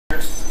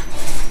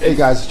Hey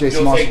guys, it's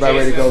Jason Moss, about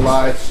ready to go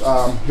live.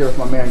 Here with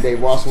my man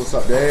Dave Ross. What's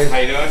up, Dave? How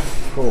you doing?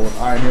 Cool.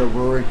 Iron Hill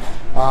Brewery.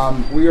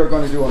 We are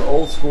going to do an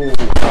old school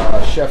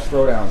chef's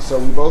throwdown. So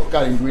we both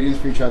got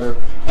ingredients for each other.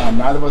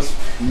 Neither of us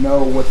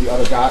know what the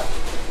other got.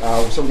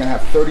 So we're going to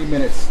have 30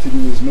 minutes to do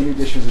as many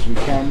dishes as we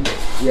can.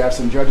 We have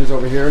some judges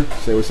over here.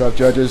 Say what's up,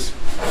 judges.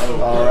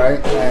 All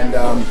right. And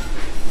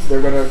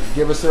they're going to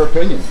give us their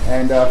opinion.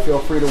 And feel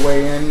free to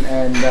weigh in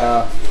and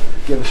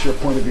give us your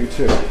point of view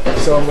too.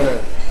 So I'm going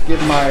to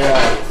give my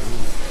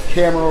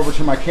camera over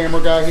to my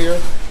camera guy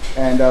here.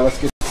 And let's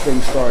get this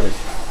thing started.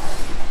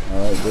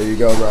 All right, there you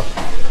go, bro. All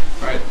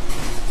right.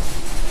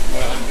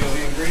 Unveil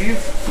the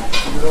ingredients.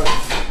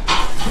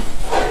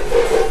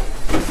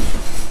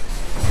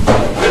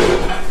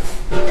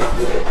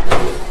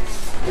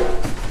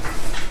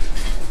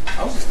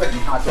 I was expecting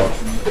hot dogs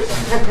from you.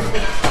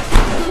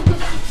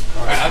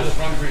 All right, I'll just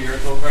run through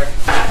yours real quick.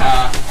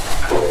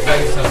 Got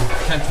you some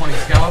 1020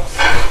 scallops,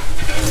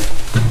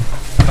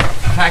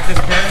 cactus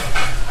pear,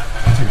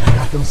 I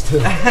got those too.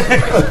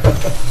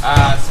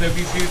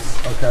 Snoopy shoots,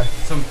 Okay.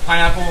 some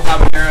pineapple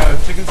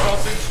habanero chicken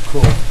sausage,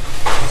 Cool.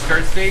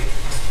 skirt steak,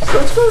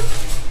 Skirt.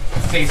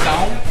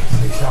 saison,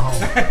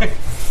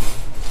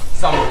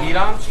 some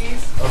Edam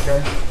cheese,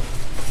 Okay.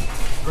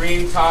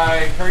 green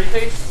Thai curry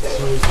paste,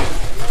 Sweet.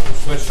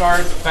 Swiss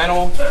chard,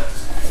 fennel,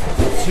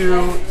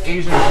 2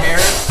 Asian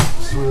pears,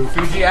 Sweet.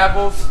 Fuji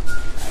apples,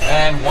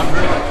 and 1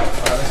 root.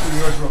 Alright, let's do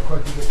yours real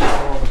quick to get this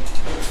all.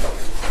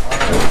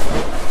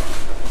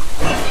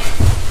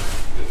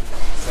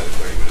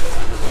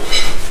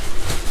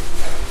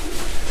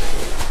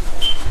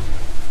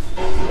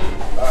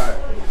 Alright.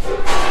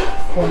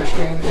 Cornish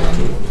game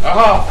in.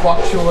 Bok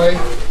choy.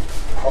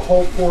 A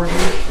whole porgy.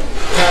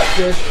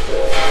 Catfish.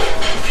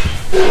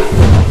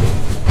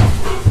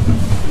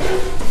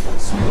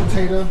 Sweet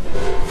potato.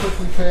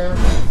 Prickly pear.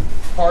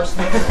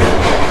 Parsnips.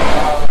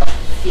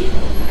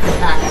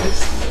 Cactus.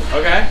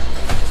 Okay.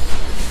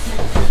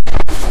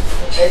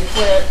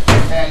 Eggplant.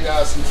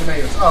 And some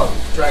tomatoes. Oh,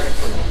 dragon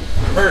fruit.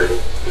 Heard.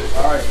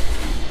 Alright.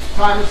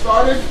 Timer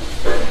started?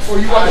 Or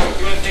you want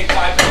You want to take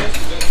 5 minutes?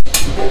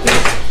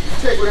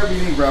 take whatever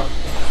you need, bro.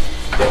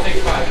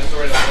 Take 5 minutes to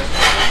write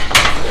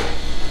this.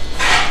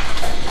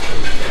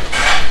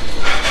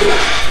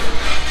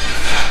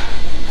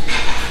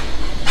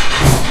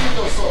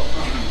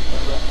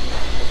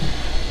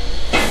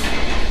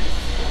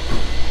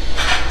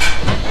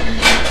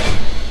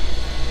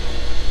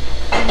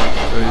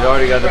 So he's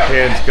already got the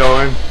pans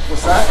going.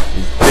 What's that?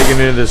 He's digging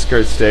into the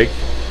skirt steak.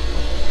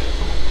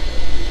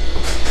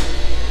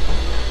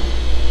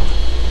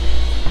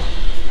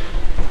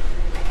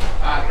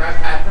 Grab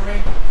Pat for me.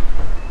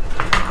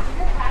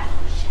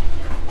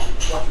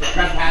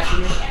 Grab Pat for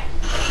me.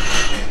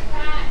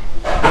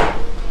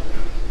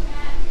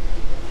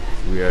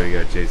 We already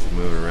got Jason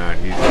moving around.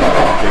 He's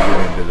digging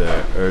into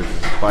the herbs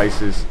and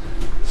spices.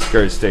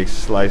 Skirt steak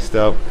sliced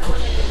up.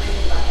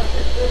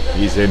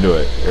 He's into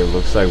it. It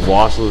looks like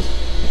Wassel's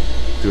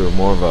doing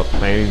more of a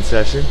planning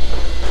session.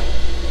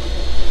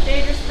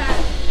 Dangerous Pat.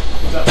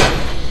 What's up?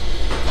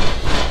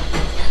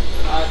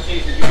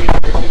 Jason, do you need to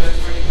do this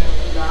for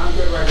anything? Nah, I'm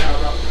good right now,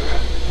 bro.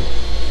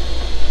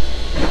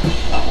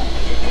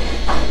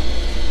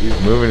 He's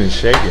moving and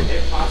shaking.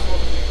 If possible,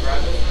 can you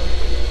grab this for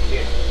me?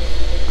 Yeah.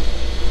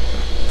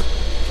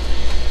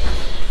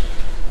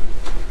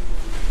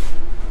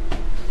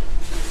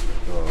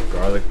 Oh,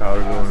 garlic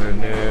powder going in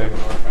there.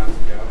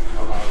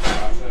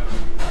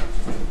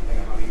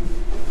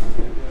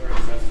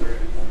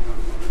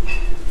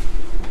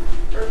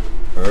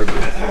 Herbs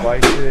and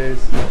spices.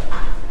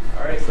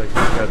 Alright, Looks like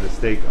he's got the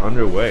steak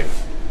underway.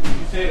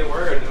 you say the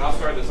word and I'll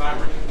start the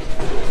timer.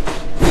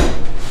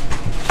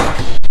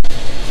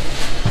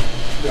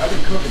 Dude, I've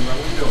been cooking, bro.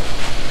 What you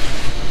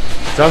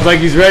doing? Sounds like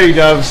he's ready,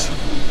 Dubs.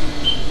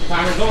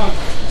 Timer's on.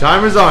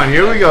 Timer's on.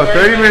 Here we go.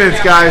 30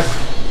 minutes, guys.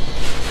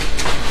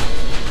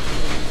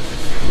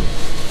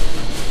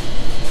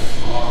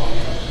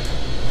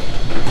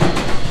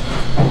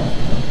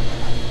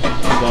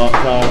 Soft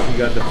toss. We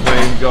got the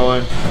flame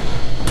going.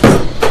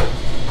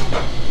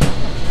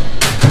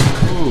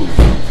 Ooh.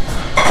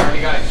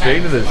 Already got it.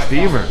 Straight to the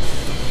steamer.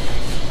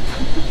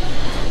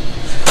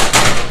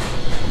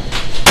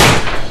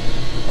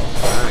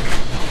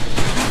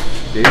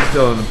 Dave's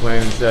still in the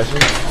planning session.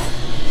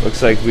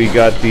 Looks like we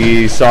got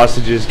the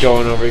sausages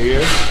going over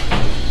here.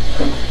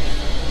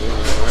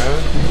 Moving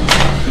around.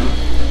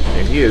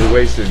 And he is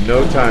wasting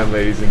no time,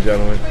 ladies and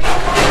gentlemen. Got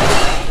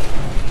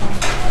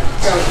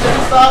a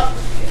chicken stock?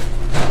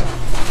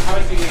 How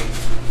much do you need?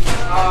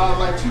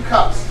 Like 2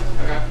 cups.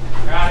 Okay.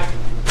 Got it.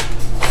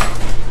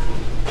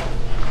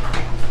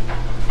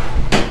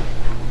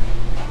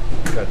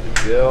 Got the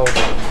dill.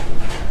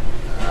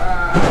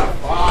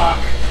 Fuck.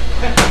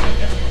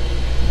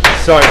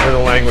 Sorry for the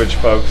language,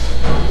 folks.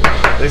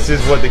 This is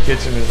what the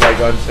kitchen is like,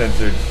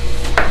 uncensored.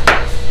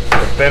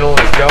 The fennel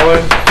is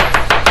going.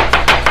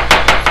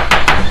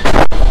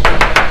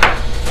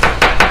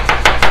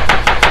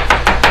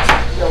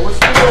 Yo, what's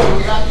the deal?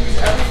 We have to use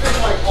everything,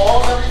 like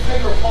all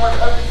everything or part of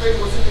everything?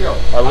 everything? What's the deal?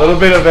 A little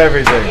bit of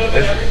everything.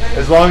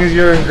 As long as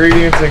your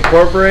ingredients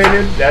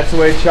incorporated, that's the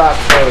way chopped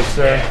goes,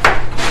 sir.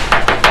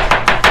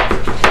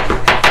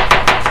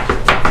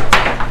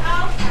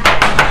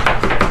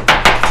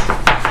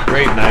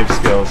 Great knife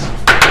skills.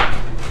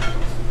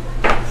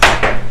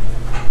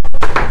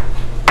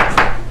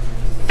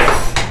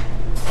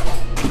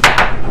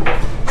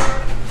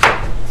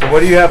 So what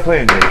do you have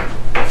planned, Jake?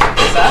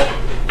 What's that?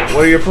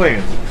 What are your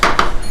plans?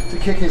 To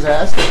kick his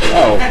ass.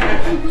 Oh.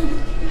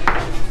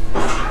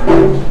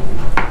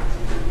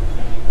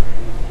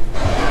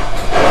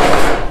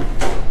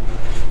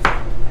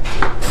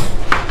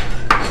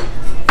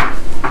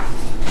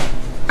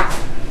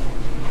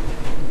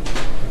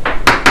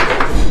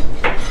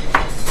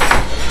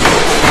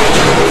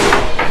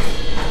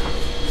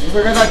 You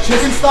figured that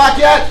chicken stock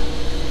yet?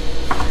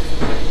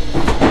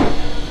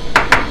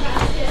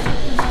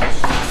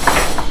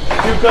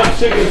 2 cups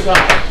chicken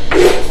stock.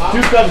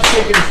 2 cups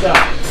chicken stock.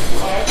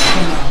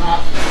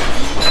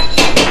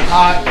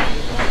 Hot.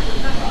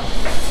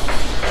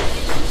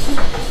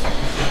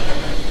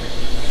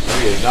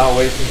 He is not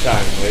wasting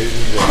time, ladies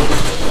and gentlemen.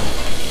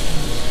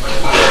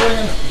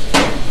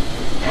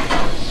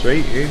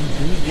 Straight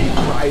into the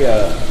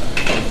fire.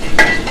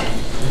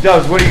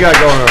 Dubs, what do you got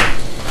going on?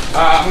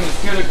 I'm going to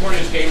skin the corn in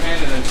this game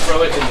pan and then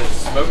throw it in the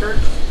smoker.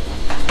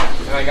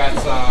 And I got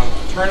some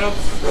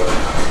turnips.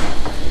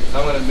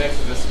 I'm going to mix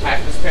with this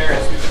cactus pear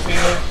and sweet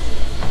potato,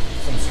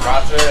 some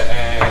sriracha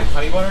and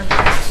honey butter.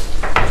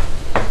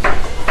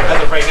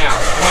 As of right now,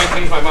 I might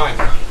change my mind.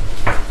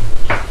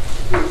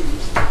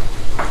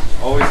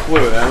 Always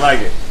fluid, I like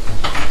it.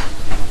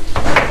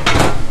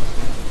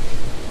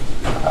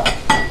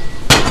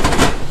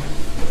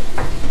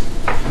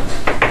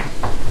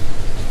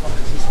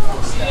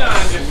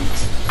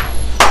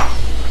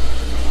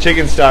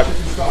 Chicken stock.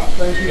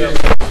 Thank you.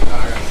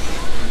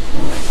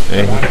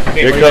 Hey,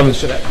 here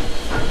comes. Go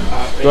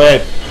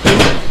ahead.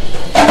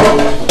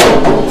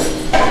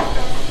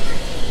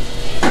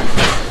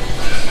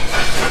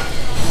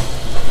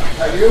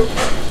 Are you? Is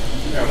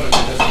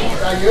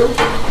that you?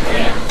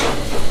 Yeah.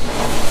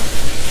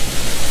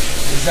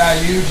 Is that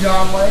you,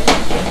 John Wayne?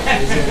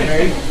 Is it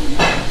me?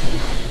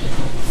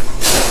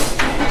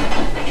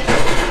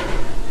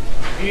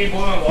 You need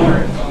boiling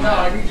water. No, I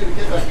need you to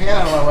get that pan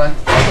out of my way.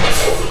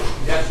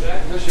 Yes, that.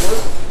 Is this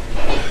yours?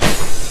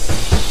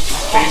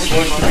 Space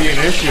looks to be an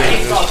issue. I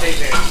need saute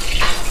pan.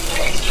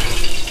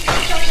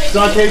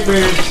 Saute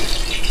pans.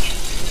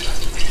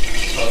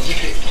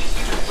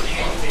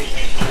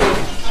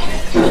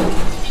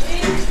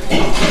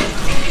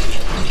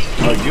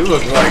 Oh, you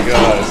look like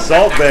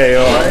Salt Bay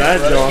on that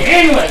joint.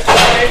 English!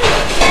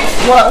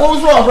 What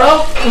was wrong,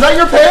 bro? Was that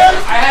your pan?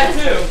 I had 2.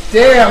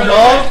 Damn,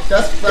 dog.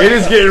 That's It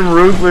is getting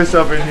ruthless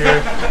up in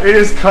here. It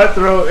is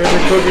cutthroat in the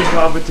cooking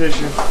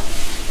competition.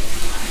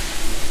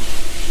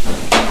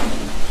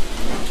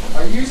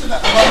 Are you using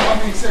that? I'm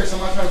being serious. I'm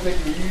not trying to take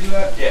you. Are you using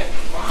that? Yeah.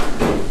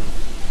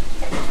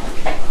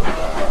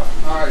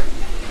 All right.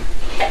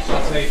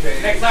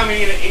 Next time we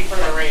need an 8 for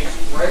the range.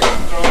 Right?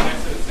 Throw it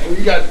next to the Well, sink.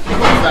 you got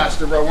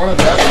faster, bro. One of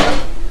the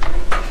best.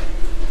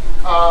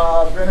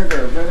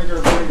 Vinegar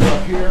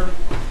up here.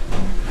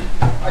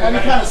 I got any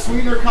kind of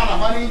sweetener, kind of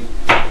honey.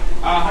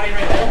 Honey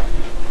right there.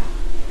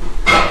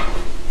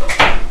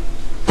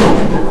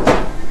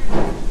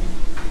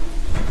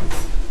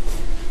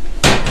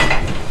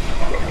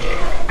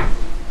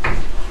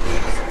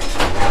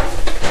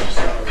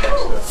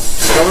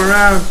 Come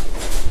around.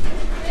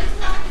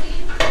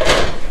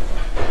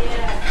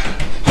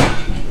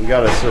 We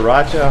got a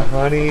sriracha,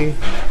 honey,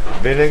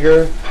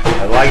 vinegar.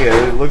 I like it.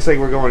 It looks like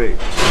we're going a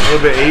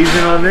little bit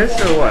Asian on this,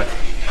 or what?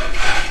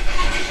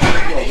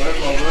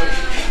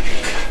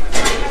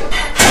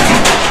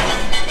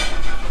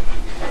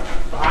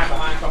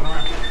 Behind, come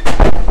around.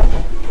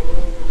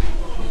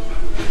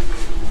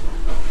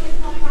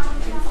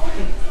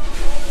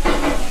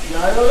 You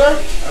got it over there?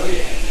 Oh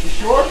yeah. You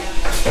sure?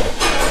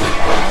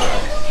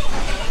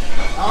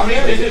 How many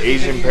dishes?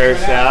 Asian pear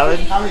salad.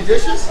 How many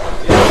dishes? I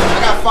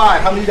got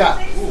 5. How many you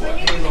got? Ooh.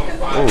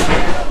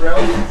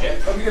 Really?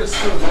 Let me get a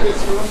spoon. Let me get a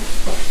spoon.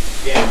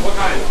 Yeah, what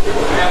kind? You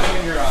have them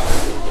in your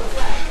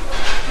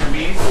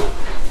meats?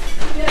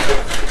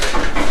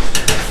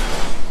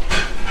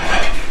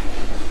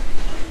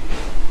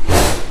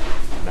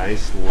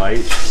 Nice,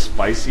 light,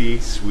 spicy,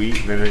 sweet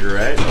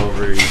vinaigrette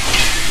over the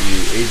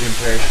Asian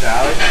pear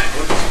salad.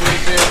 With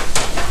the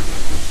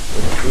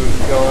food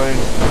going.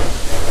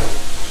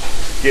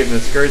 Getting the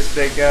skirt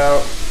steak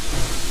out.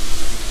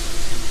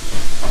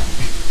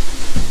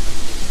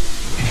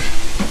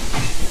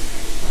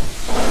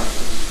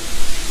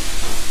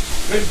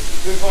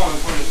 Good ball in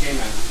front of this game,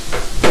 man.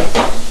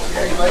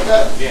 Yeah, you like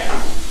that? Yeah.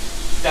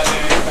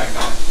 Definitely didn't expect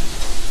that.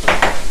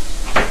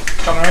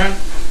 Come around.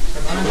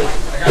 Come around.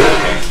 I got it.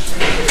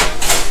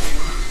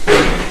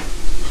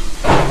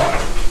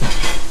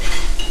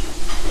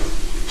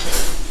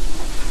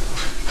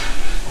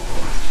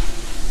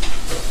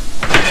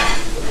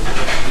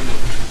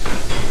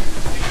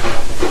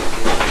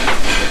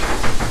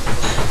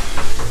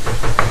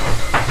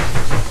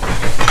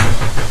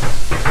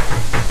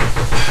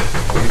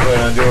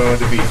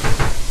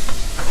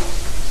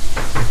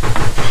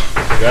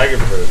 Dragon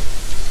fruit.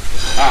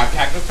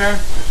 Cactus pear. I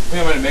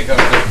think I'm gonna make a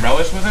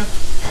relish with it.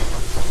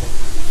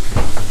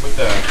 With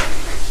the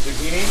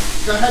zucchini.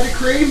 Got heavy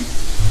cream?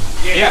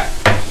 Yeah.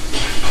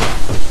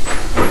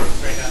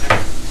 Right down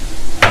there.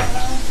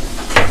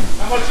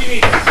 How much do you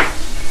need?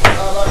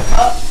 About a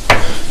cup.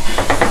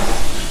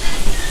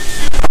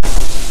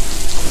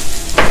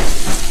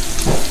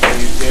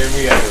 Then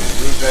we have the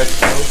root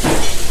vegetables.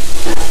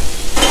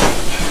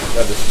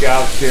 Got the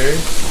scallops here.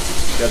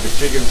 Got the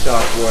chicken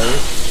stock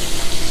boilers.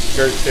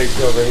 Skirt steaks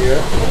over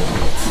here.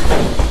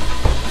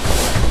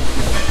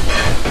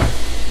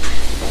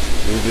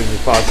 This is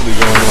possibly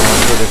going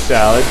on for the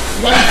salad.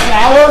 You got any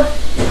flour?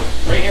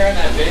 Right here in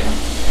that bin.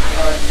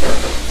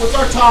 What's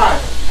our time?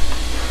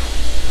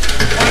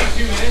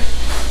 22 minutes.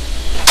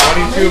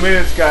 22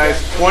 minutes, guys.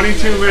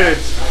 22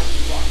 minutes.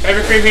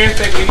 Heavy cream hand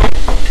steak. We need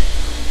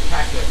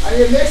cactus. I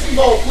need a mixing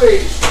bowl,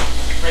 please.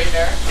 Right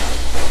there.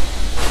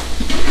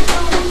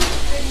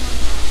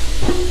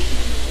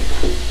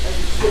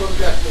 Put on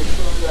deck, please.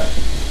 Put on deck.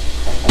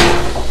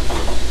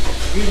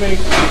 Excuse me.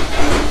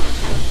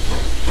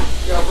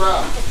 Yeah, bro.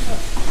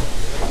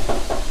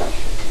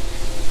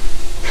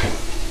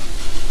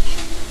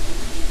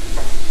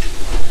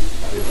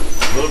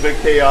 A little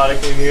bit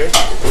chaotic in here.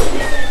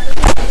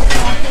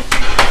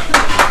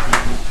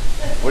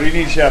 What do you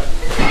need, Chef?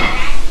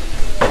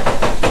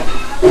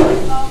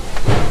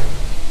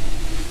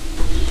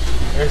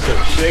 There's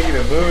some shaking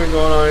and moving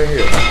going on in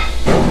here.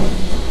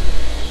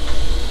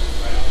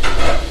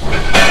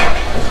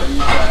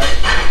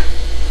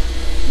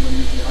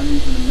 I'm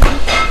using a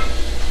minute.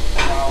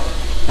 Flour.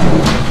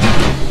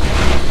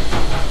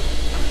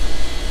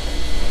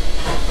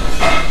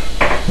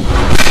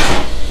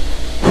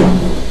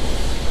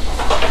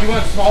 You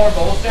want smaller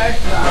bowls, Jay?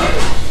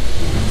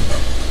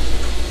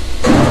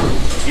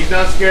 He's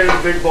not scared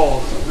of the big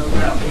balls. No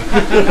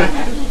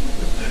doubt.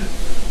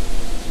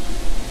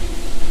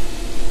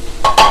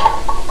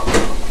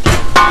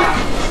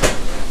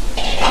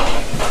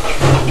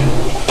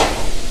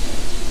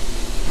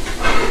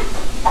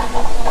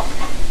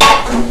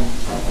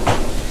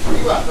 Where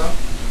you at, though?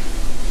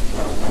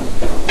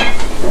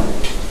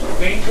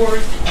 Main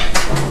course.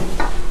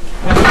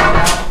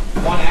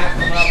 One app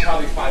coming up,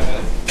 probably 5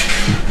 minutes.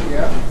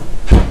 Yeah.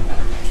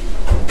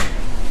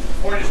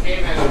 Or just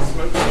game and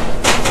smoke.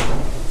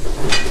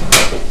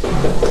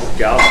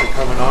 Scallops are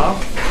coming off.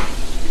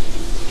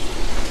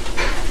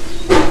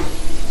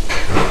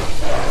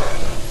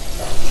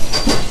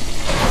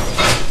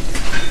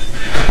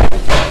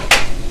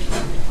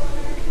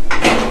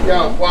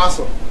 Yo,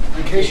 Wassel,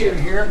 in case you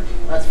didn't hear,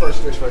 that's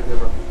first dish right there,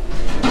 bro.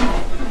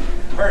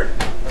 Heard.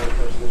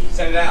 First dish.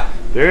 Send it out.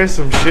 There is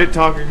some shit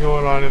talking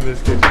going on in this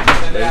kitchen.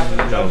 Send it out to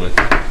the Ladies and gentlemen.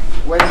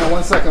 judges. Wait a minute,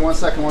 1 second, 1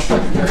 second, 1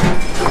 second.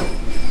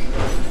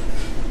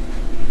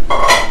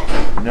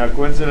 Now,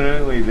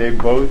 coincidentally, they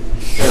both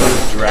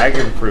chose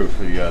dragon fruit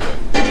for the other.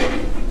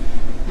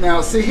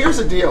 Now, see, here's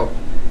the deal.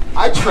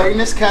 I trained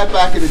this cat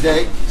back in the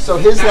day, so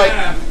his like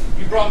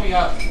You brought me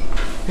up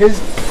his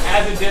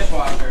as a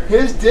dishwasher.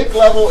 his dick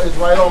level is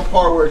right on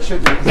par where it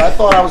should be. Because I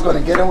thought I was going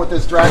to get him with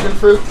this dragon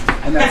fruit,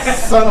 and that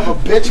son of a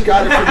bitch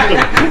got it for me.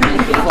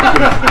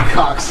 Fucking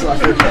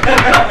cocksucker.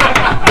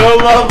 No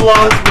love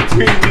lost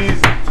between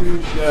these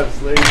two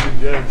chefs, ladies and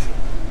gents.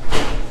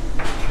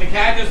 The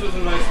cactus was a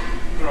nice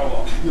throw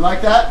off. You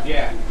like that?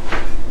 Yeah.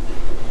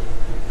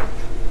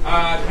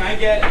 Can I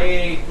get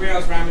a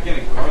 3-ounce ramekin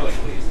and garlic,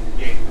 please?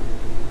 Yeah.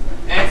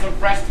 And some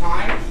fresh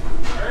thyme.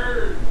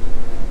 Err.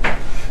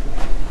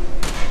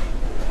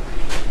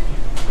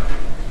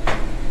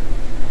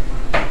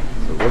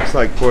 So it looks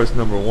like course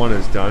number 1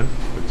 is done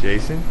with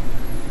Jason.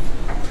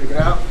 Check it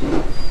out.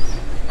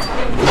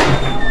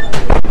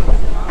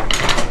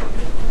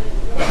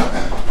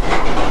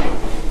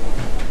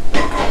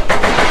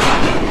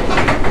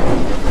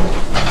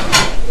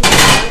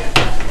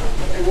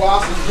 Hey,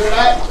 Wass, you hear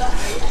that?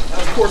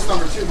 That's course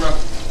number 2, bro.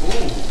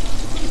 Ooh.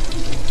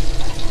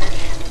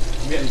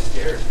 I'm getting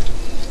scared.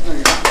 There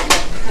you go.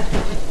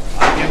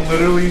 I can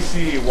literally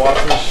see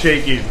Walker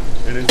shaking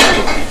in his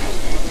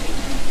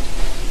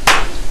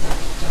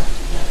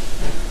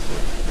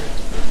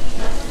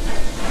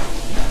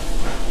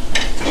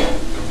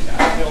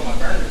I feel my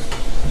burners.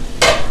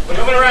 We're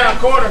moving around,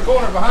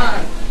 corner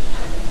behind.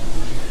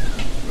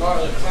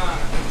 Garlic thyme.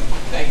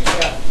 Thank you,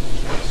 chef.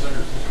 Yes,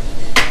 sir.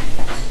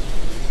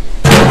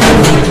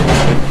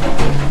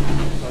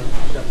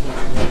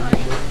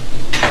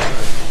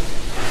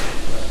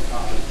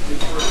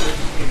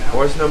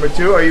 Course number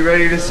 2, are you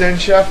ready to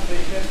send, Chef?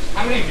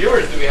 How many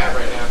viewers do we have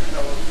right now?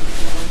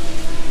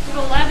 You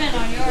have 11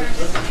 on yours.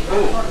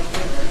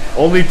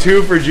 Only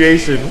 2 for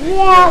Jason.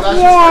 That's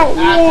just like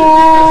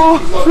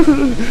active because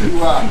you,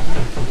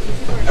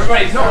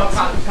 Everybody's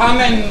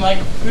commenting like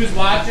who's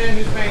watching,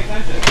 who's paying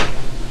attention.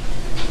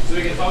 So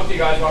we can talk to you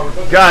guys while we're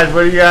cooking. Guys,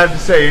 what do you have to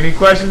say? Any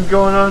questions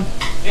going on?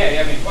 Yeah, you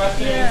have any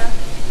questions? Yeah.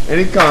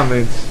 Any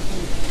comments?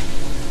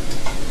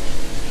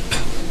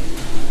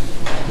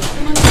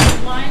 Someone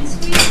said lime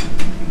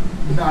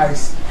sweet.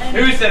 nice. And,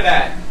 Who said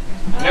that?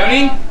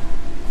 Noni?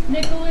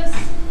 Nicholas.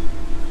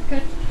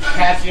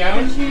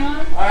 Cassione.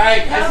 Cassione. All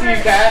right, I see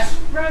you, Cass.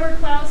 Robert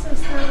Klaus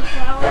says throw the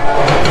flower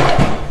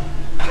out.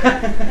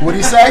 What do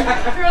you say?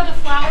 Throw the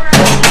flower out.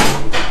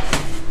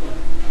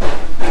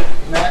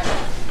 Next.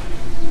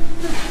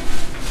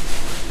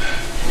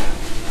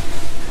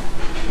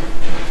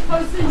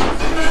 Posted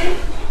yesterday.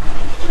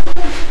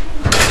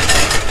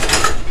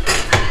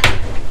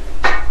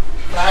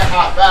 Back,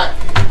 hot, back.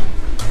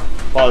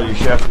 Follow you,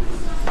 chef.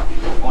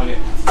 On it.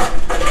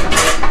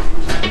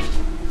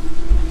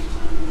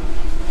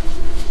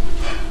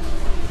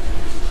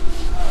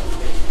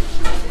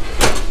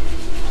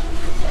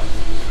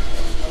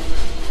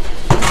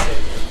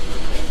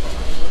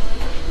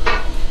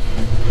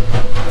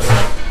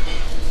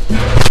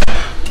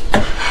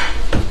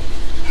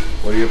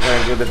 What are your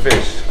plans with the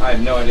fish? I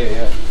have no idea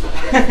yet.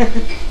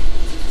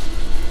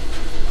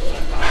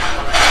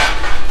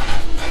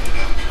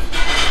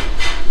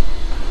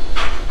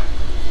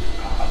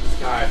 This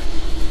guy.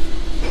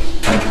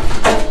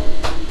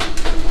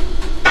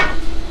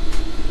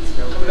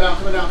 Coming down,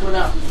 coming down, coming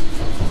down.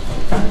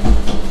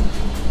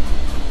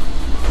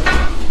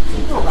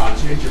 You know about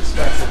ginger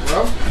Spetzel,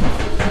 bro.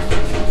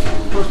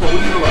 First of all, what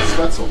do you know about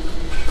Spetzel?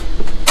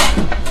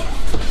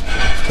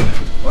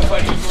 What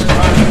about you, Sort of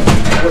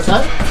What's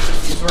that?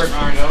 You sort of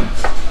already know.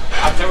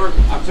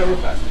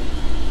 Oktoberfest.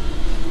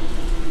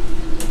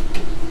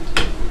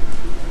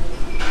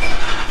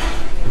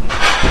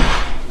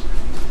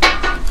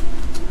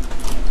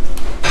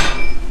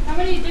 How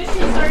many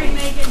dishes are you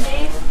making,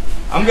 Dave?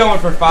 I'm going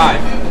for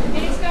 5.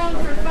 Dave's going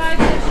for 5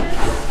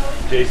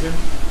 dishes. Jason?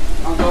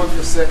 I'm going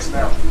for 6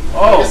 now.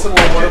 Oh. Get some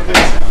more water,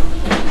 please.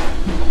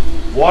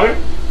 Water?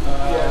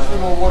 Yeah,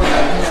 some more water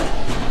back here.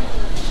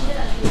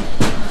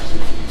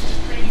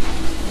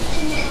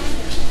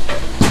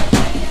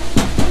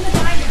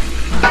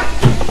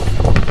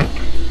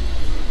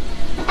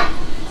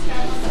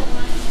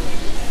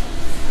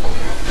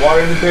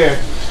 Water in the pan.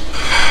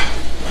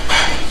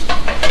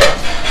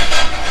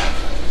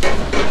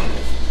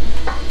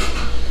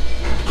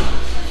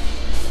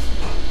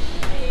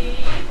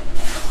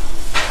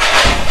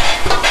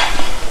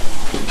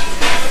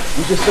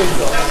 You just said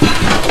go.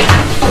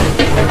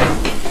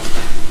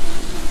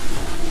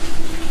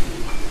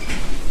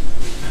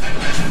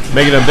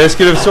 Making a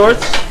biscuit of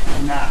sorts?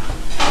 Nah.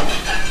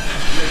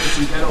 Making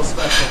some ghetto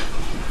special.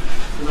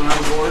 You don't have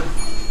a board?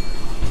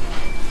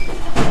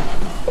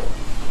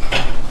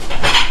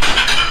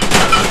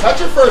 That's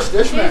your first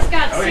dish, man. Dave's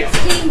got Oh, yeah.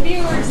 16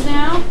 viewers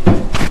now.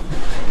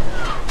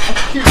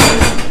 That's cute.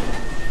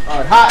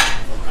 Alright, hot.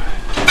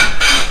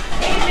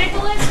 Hey,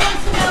 Nicholas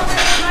wants to know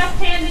where the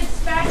left-handed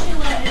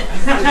spatula is.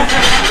 It's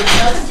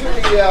next to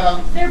the,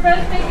 They're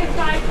both making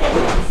 5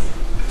 dishes.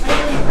 Are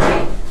you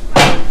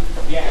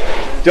free?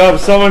 Yeah. Dub,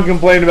 someone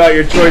complained about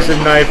your choice of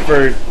knife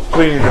for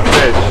cleaning the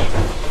fish.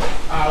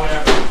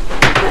 Whatever.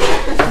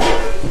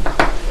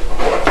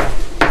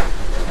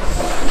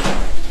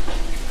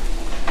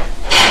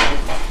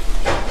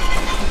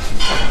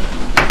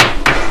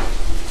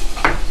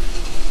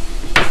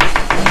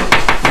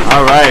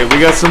 All right, we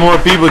got some more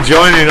people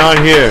joining on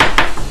here.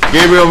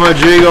 Gabriel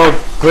Madrigal,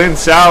 Clint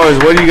Sowers,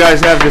 what do you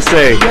guys have to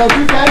say? yo,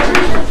 you guys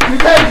me? You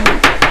guys me?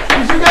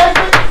 Did you guys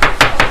me?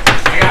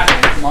 I got it.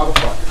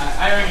 Motherfucker.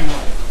 I don't even know.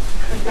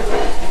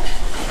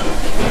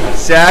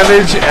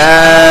 Savage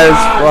as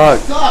fuck.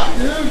 Suck,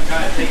 dude.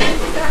 Got it. Take it.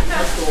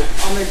 That's cool.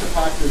 I'll make the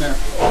pasta in there.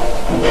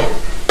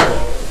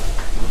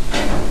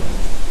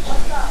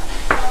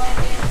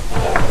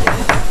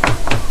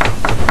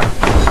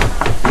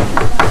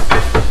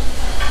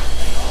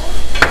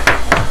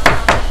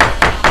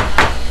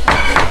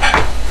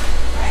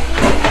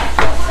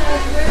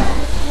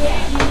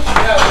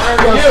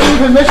 Yo,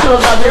 Stephen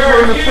Mitchell's not here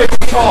in the fifth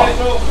talk.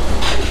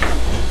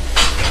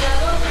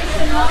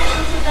 Jason Moss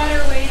is a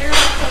better waiter,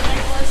 that's what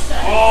Nicholas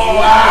said. Oh,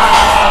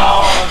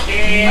 wow.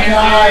 Damn.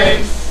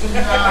 Nice.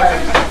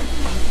 Nice.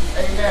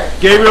 Hey, Nick.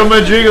 Gabriel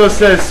Madrigal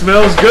says,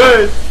 smells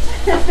good.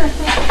 This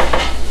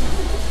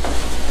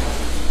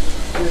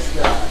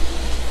guy.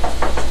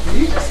 Did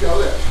he just go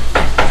there?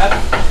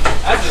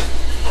 That's it.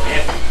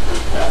 Yeah.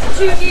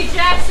 Chucky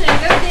Jackson,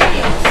 go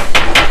Dave.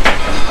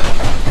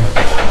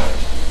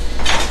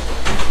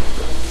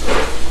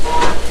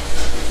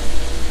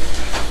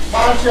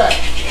 Bottom check.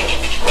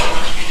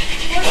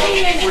 14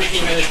 minutes.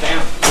 14 minutes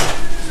down.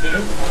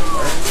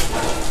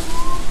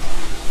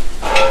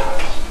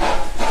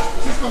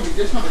 Is this going to be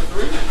dish number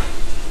 3?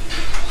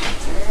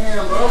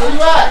 Damn, bro. Where you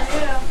at?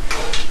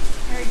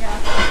 There you go.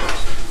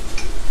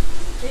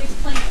 Dave's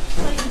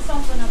plating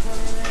something up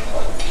over there.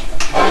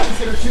 I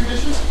consider 2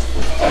 dishes?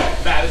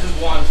 Nah, this is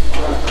 1.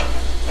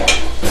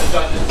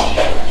 Done this.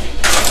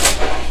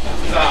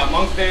 This is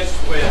monkfish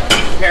with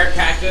pear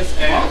cactus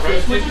and Monkfish?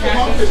 roasted Where'd you get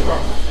cactus. monkfish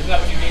from? Isn't that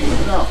what you mean?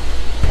 No.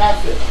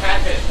 Catfish.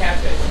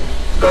 Catfish.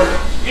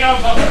 You know what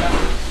I'm talking about.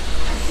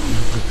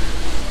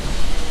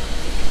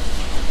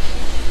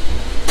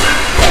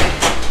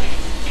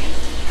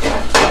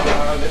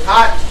 It's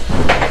hot.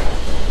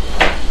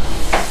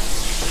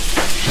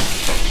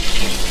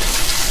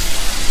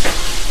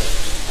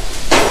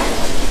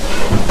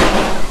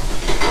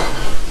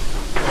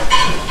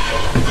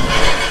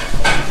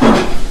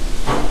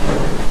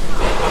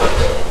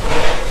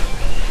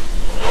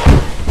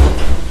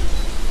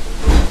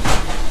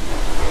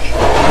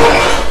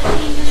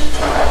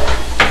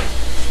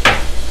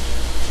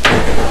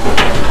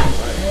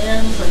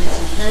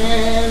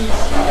 hands.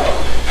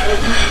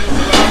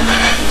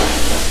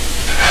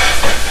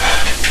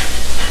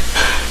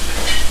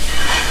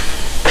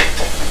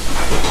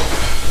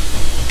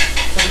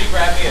 Somebody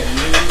grab me a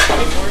new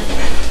cutting board.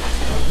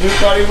 New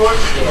cutting board?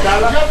 I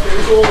got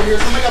basil over here.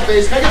 Somebody got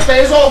basil. Can I get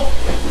basil?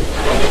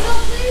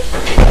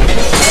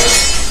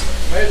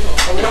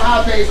 Oh, we don't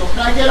have basil. Can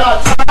I get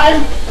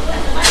thyme?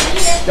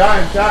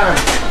 Time.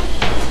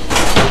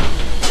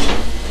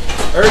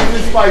 Herbs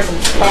and spices.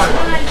 Time.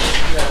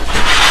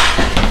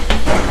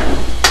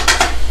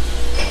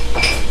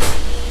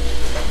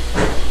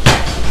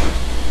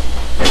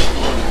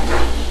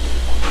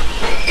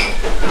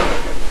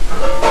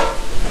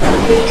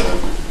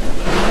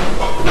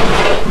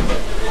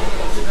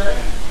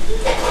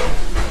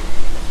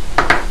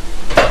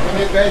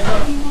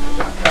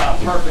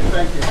 Perfect,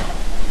 thank you.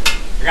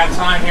 I got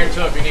time here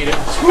too if you need it.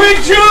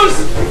 Squid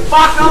juice!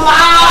 Bacalao!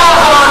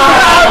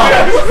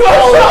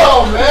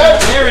 Oh,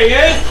 man. Here he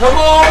is. Come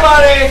on,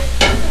 buddy.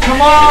 Come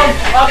on.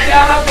 Up,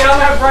 down,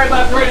 left, right,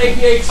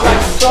 APH.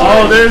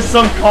 Oh, there's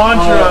some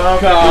contra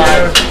up God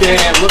there.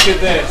 damn, look at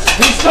this.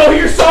 You stole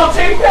your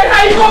saltine pan?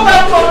 How you gonna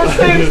let those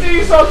things steal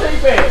your saltine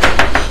pan?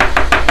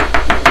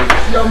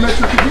 Yo,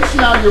 Mitchell, could you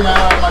smell your man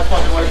out of my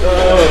fucking way?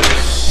 Oh,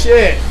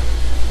 shit.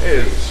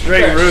 It is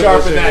straight ruthless.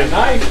 Sharpen that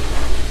knife.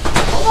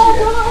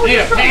 Need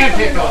a pan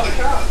pickle.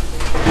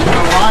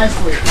 Line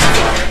sweep.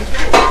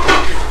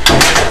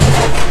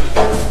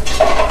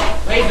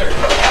 Laser.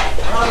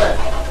 How that?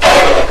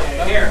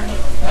 Here.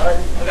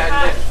 Put that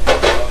in.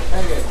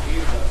 Hang it.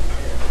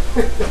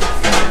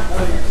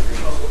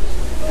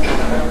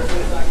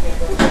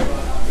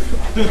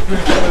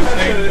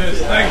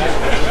 Thank you.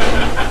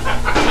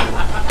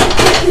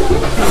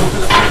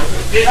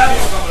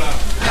 Coming up.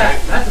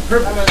 That's a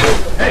perfect.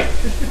 Hey.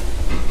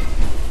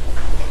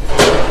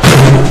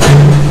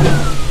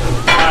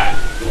 Alright.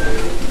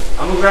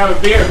 I'm gonna grab a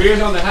beer.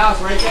 Beer's on the house,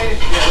 right, Dave?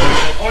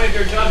 Yeah, only if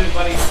you're judging,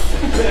 buddy.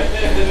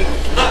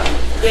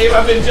 Dave,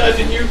 I've been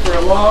judging you for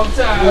a long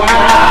time.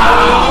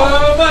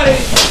 Wow. Oh, buddy.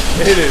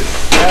 It is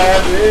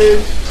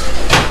savage.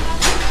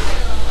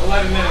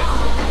 11 minutes.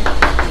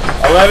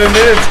 11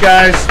 minutes,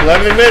 guys.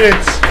 11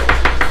 minutes.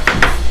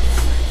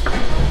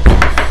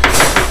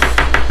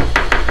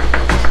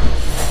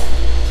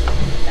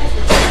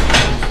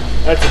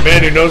 That's a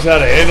man who knows how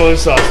to handle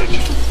his sausage.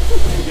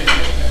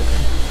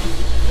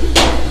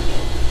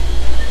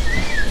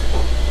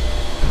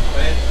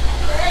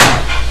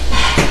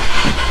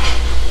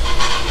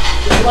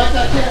 Just like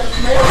that can of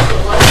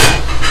tomatoes,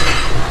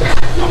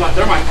 right?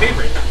 They're my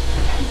favorite.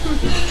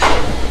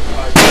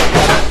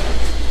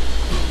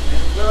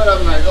 Look at that,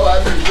 oh, I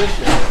didn't this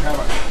shit. How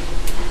much?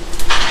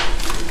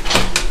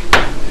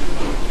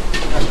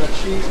 Got that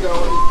cheese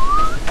going.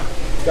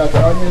 Got the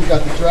onions,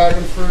 got the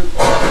dragon fruit.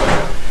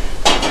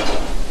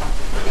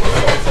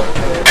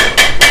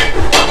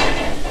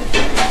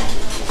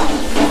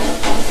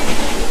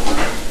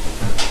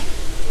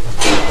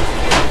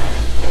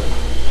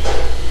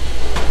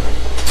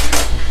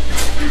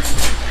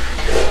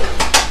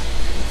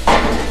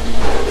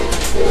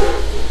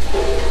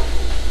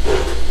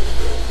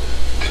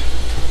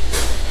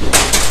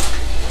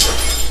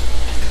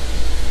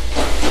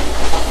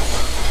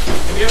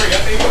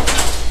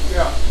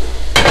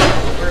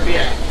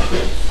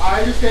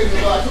 I just gave you,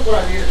 I took what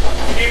I needed.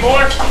 Need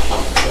more?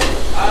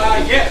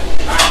 Yeah.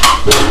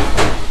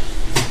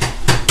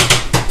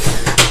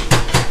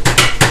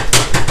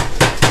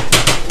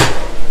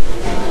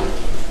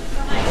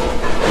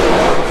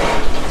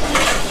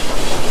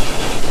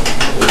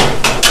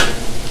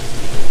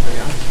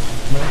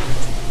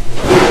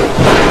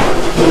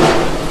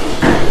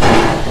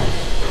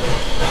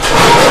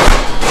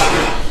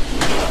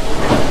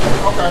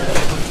 Okay.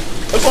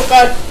 It's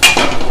okay.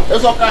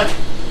 It's okay.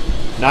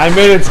 9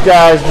 minutes,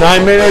 guys.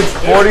 9 minutes,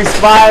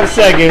 45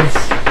 seconds.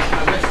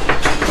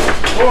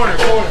 Corner.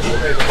 So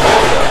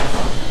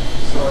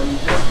I need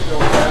this to go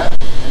with that,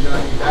 and then I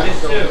need that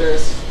to go with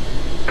this,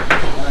 and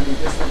I need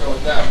this to go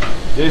with that.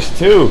 Dish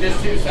two. This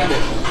 2 7.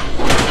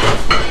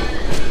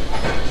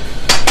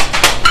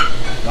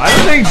 I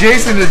don't think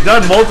Jason has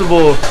done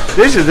multiple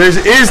dishes. There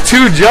is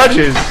 2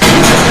 judges.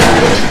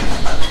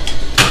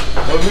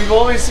 But we've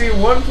only seen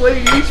 1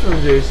 plate each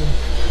from Jason.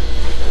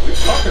 What are you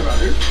talking about,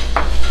 dude?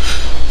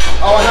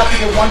 Oh, I have to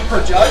get 1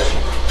 per judge?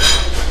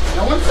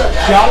 No one said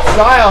that.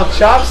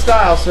 Chop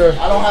style, sir.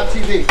 I don't have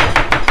TV.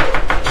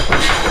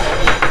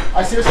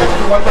 I seriously have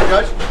to do 1 per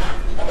judge?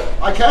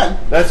 I can.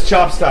 That's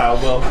chop style,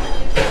 Will.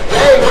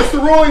 Hey, what's the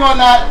ruling on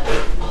that?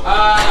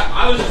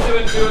 I was just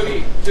doing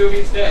 2 of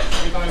each dish.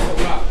 Every time I put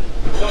one up.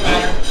 Don't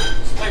matter.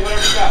 Just take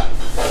whatever you got.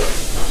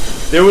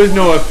 There was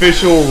no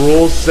official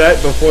rules set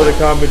before the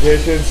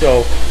competition,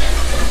 so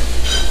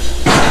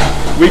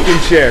we can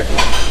share.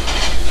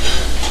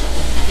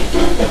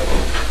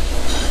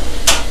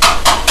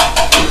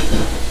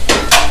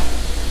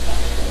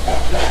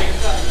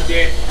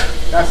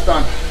 That's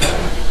done.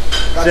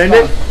 That's Send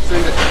done. it?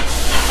 Send it.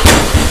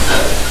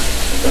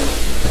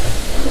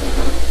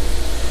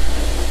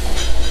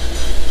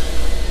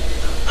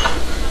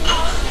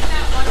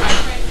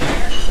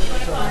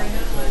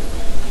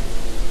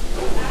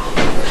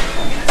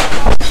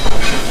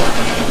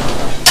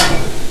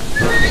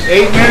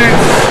 8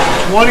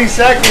 minutes, 20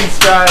 seconds,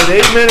 guys.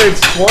 8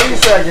 minutes, 20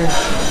 seconds.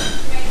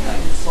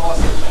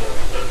 Sausage.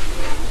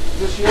 Is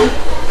this you?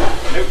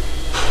 Nope.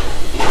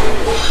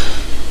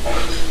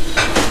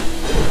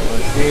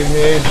 Game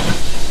head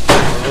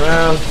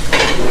around.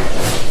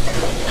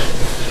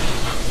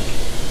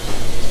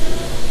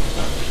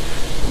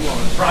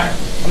 Fryer.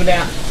 Coming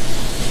down.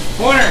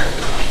 Corner.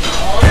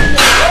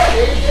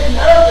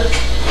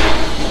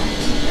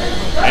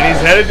 And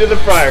he's headed to the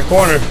fryer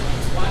corner.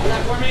 Watch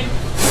that for me.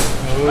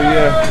 Oh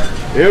yeah.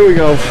 Here we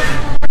go.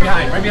 Right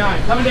behind. Right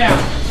behind. Coming down. I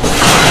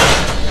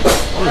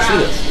want to see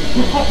this.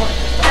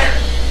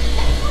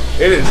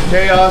 It is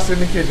chaos in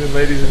the kitchen,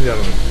 ladies and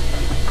gentlemen.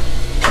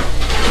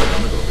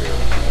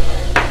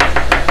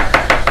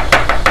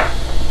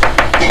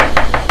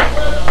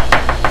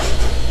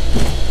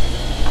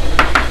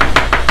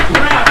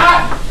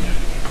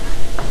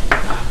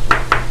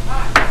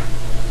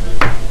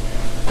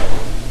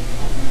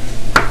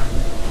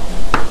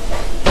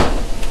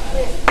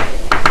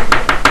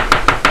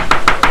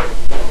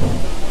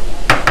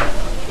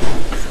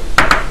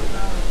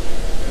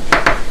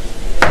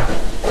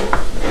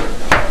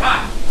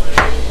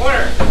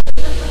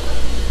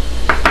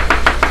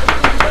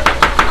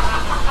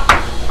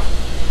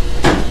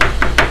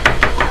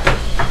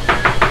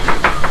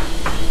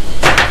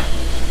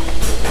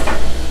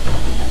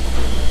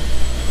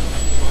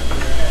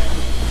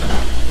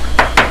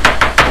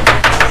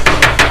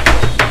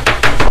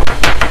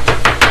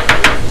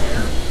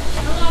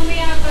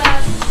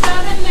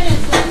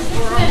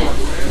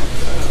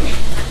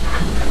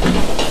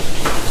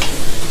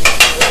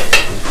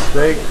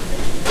 Steak.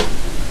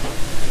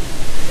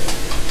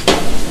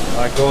 A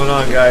lot going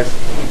on, guys.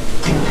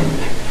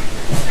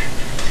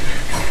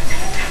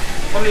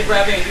 Somebody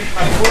grabbing a new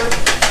cutting board?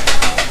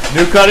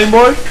 New cutting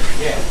board?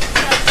 Yeah.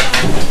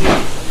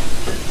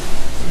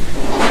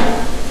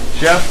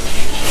 Chef?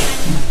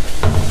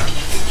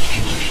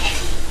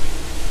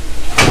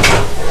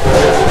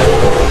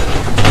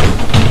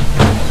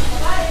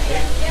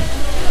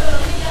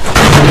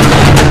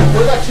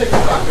 Where'd that chicken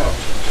stock go?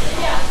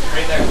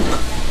 Right there.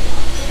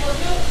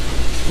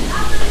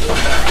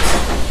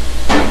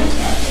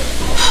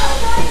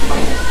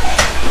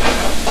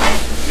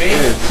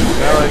 It's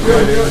smelling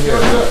good in here.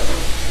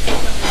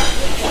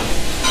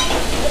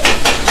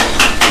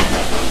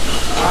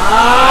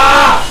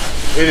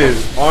 It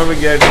is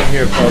Armageddon in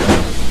here, folks.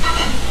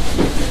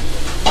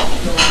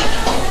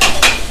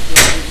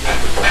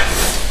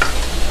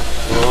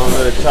 Along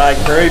with a Thai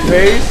curry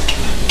paste,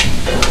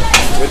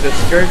 with the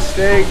skirt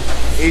steak,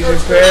 Asian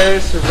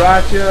pears,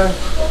 sriracha,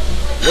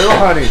 little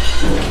honey.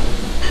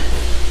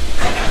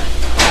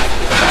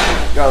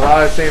 Got a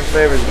lot of the same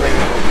flavors,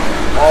 bringing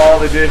all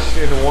the dish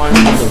into one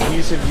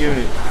cohesive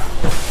unit.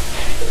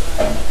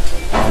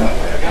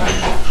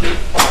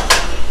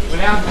 Go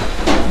down.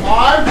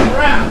 5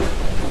 rounds.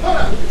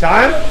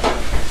 Time?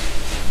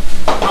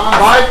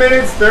 5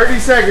 minutes, 30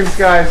 seconds,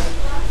 guys.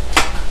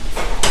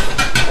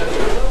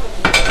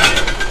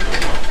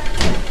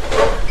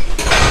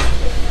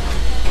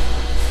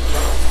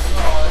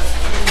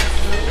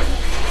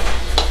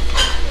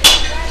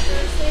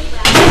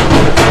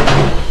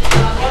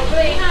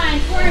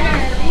 Behind, corner,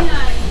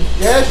 behind.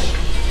 Dish.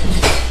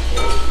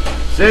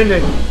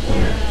 Cindy.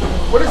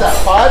 What is that?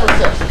 5 or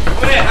 6?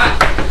 Come in.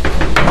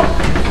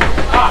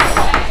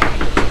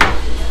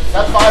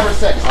 That's 5 or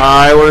 6.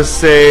 I want to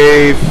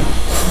say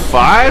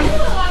 5.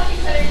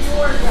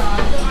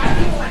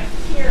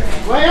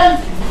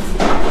 Glenn?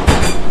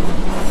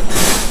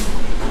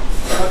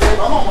 Okay,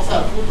 I'm almost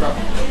out of food prep.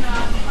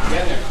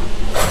 Get in there.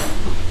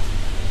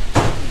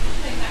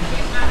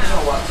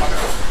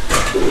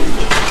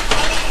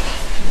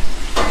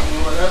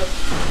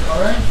 All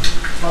right.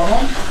 Come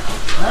on.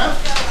 Huh?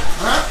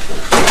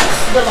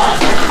 Good luck.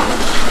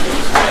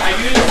 I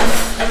use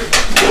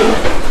everything.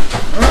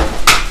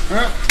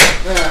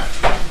 Yeah.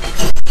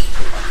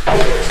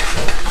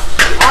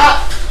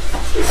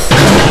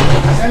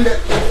 Send it.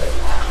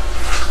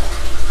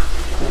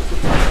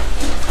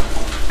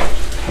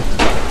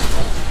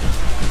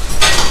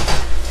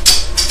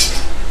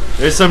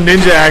 There's some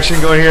ninja action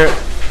going here.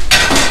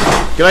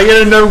 Can I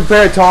get another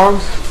pair of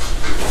tongs?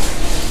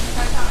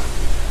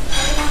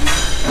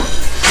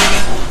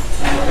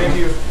 Thank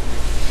you.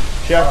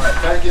 Chef. All right,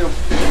 thank you.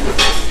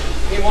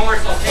 Need one more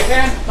saute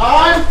pan?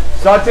 Time.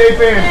 Saute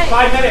pan.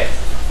 5 minutes.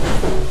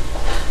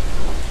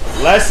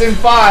 Less than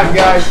 5,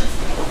 guys.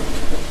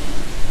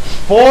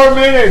 4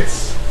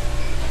 minutes.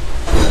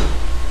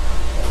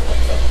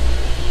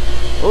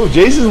 Oh,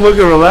 Jason's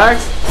looking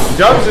relaxed.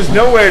 Dubs is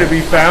nowhere to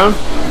be found.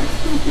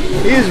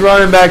 He's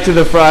running back to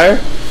the fryer.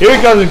 Here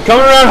he comes,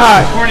 coming around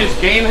hot. Cornish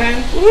game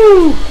hen.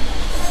 Woo!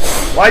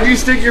 Why'd you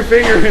stick your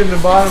finger in the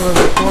bottom of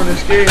the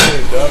Cornish game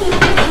hen, Dub?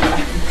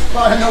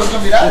 I didn't know it was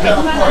gonna be that kind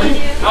of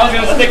party. I was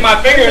going to stick my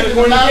finger in the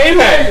Cornish game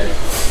hen.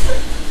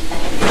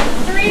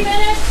 3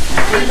 minutes,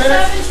 3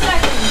 37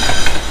 seconds.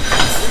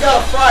 We got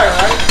a fryer,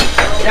 right?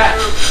 Yeah.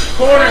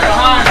 Corner,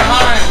 behind.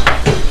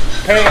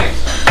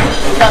 Pants.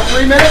 We got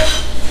 3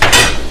 minutes.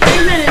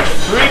 3 minutes.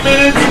 3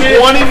 minutes,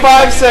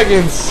 25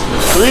 seconds.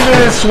 3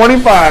 minutes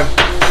 25.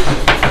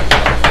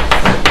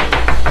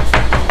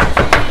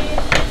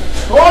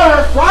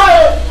 Order, fry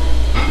it!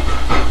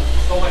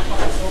 Stole my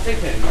fucking stole tape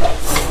pin.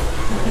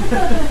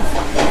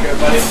 Here,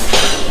 buddy.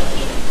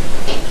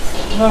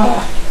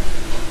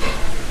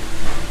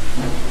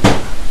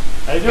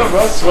 How you doing,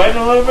 bro?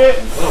 Sweating a little bit?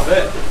 A little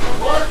bit.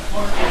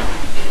 Oh,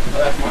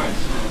 that's mine.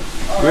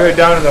 We're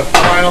down to the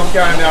final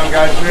countdown,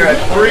 guys. We're at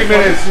 3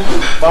 minutes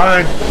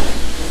behind.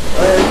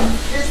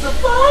 It's the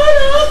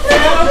final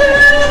countdown!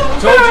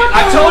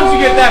 I told you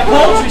to get that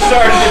poultry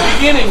started at the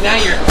beginning. Now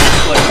you're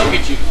look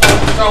at you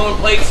throwing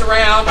plates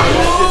around.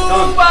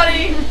 Ooh,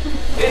 buddy,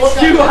 it's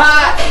too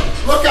hot.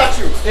 Look at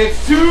you.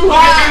 It's too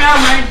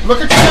hot.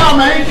 Look at you now,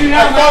 man. I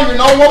tell you,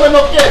 no woman,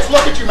 no kids.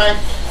 Look at you, man.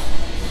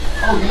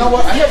 Oh, you know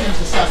what? I never used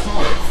the Sasson.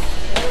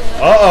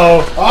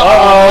 Uh-oh.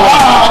 Uh-oh.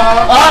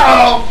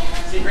 Uh-oh.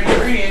 Secret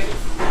ingredient.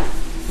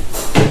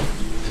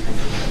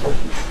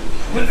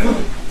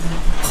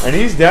 And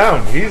he's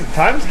down.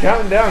 Time's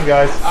counting down,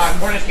 guys.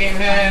 Cornish game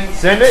hen.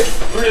 Send it.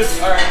 We're just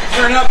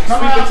turn up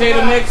sweet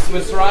potato mix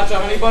with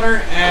sriracha honey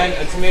butter and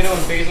a tomato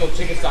and basil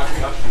chicken stock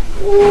cup.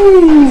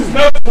 Ooh.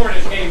 Smoked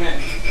Cornish game hen.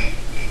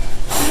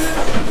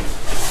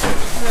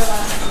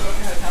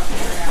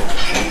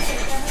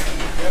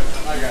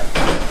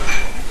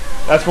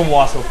 That's from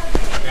Wassel.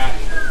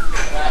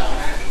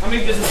 How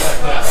many dishes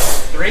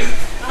left? 3? 3,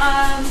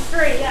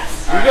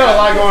 yes. We got a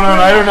lot going on.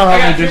 I don't know how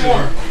many dishes.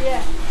 more.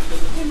 Yeah.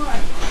 2 more.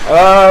 1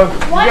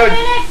 we got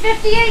minute,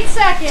 58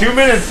 seconds. 2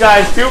 minutes,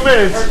 guys. 2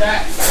 minutes. Heard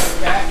that.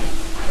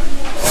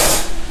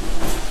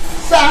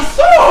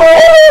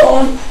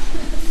 Sasson!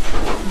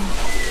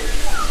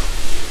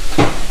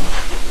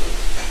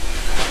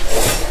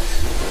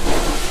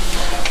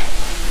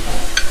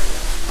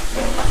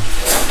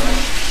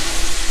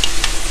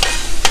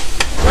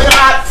 Look at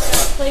that!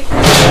 Plate.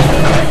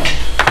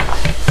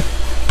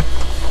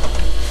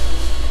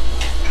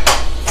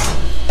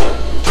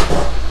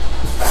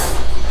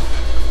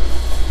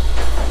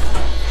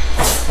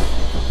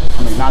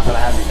 I mean, not that I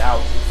have any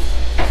doubts.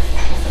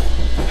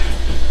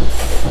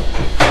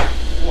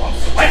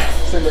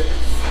 Send it.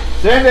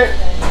 Send it.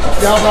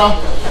 Yo, bro.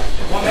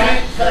 1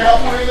 minute. Can I help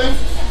you with anything?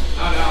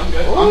 Oh, no, I'm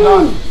good. I'm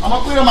done. I'm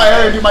gonna clean up my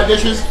area and do my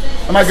dishes.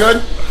 Am I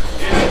good?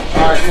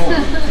 Alright, cool.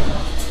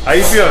 How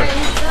you feeling?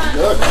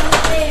 Good.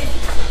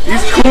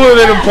 He's cooler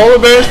than a polar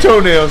bear's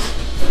toenails.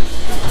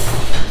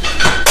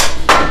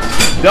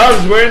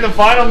 Dubs, we're in the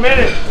final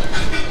minute.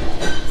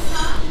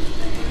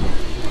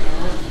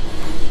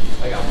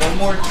 I got one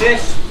more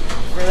dish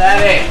for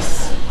that ace.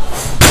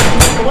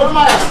 What am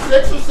I at?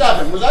 6 or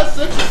 7? Was that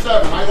 6 or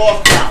 7? I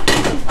lost count.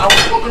 I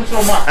was cooking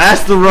so much.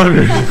 Ask the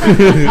runner.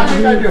 How many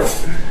did I do?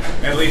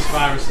 At least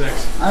 5 or 6.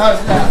 So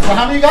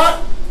how many you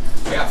got?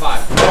 I got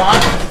 5.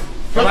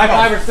 5. Am I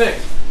 5 or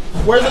 6?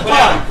 Where's the Put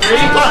time? out 3. You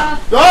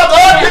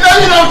know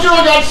you don't chew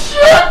got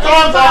shit.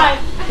 Time's out.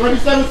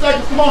 37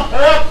 seconds. Come on.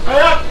 Hurry up.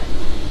 Hurry up.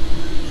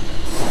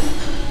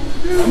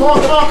 Come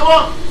on. Come on. Come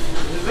on.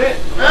 This is it.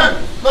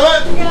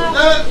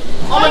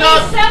 Oh my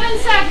God. 7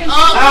 seconds. Oh.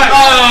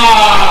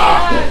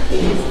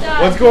 He's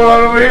done. What's going on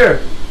over here?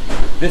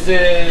 This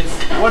is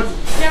what's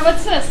Yeah,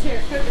 what's this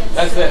here? Cookies.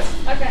 that's this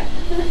Okay.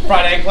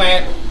 fried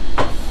eggplant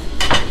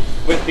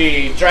with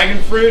the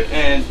dragon fruit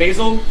and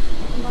basil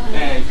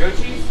and goat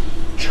cheese.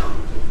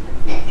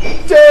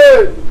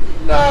 10,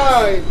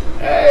 9,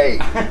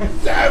 8,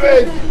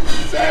 7,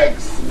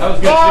 6, That was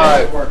good. 5,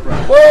 Shit. Work, bro.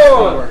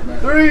 4,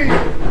 3,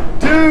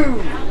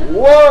 2,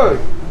 1.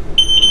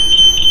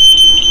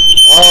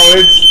 Oh,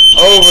 it's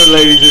over,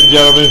 ladies and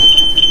gentlemen.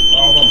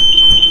 All of them.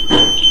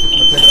 I'm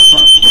gonna take it up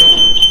front.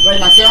 Ready,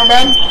 my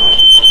cameraman?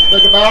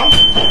 Take a bow.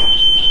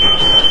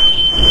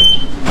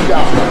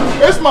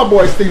 Yeah. It's my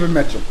boy Stephen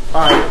Mitchell.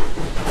 All right.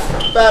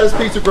 Baddest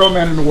pizza grill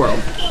man in the world.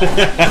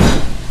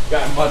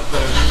 Got much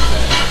better than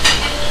that.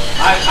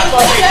 I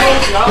thought they told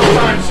you I was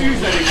not in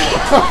shoes anymore.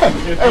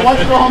 Hey, why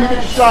don't you go home and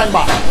get your shine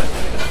box?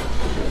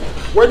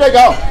 Where'd they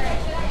go?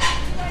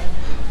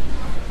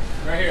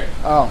 Right here.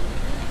 Oh.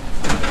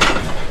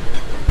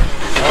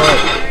 All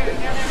right.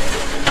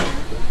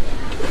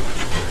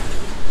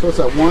 So it's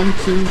at 1,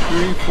 2,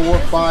 3, 4,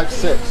 5,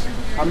 6.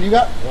 How many you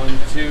got? 1,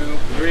 2,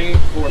 3,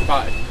 4,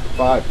 5.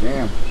 5.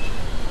 Damn.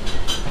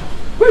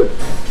 Woo!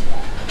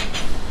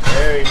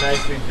 Very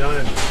nicely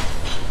done.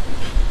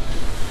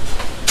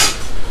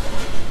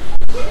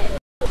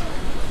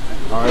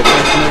 All right, so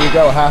there you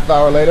go. A half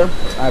hour later,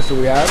 that's what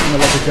we have. I'm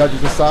gonna let the judges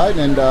decide,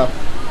 and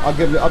I'll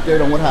give you an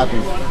update on what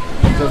happens.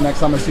 Until next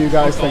time I see you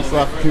guys, thanks a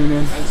lot for tuning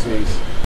in. Peace.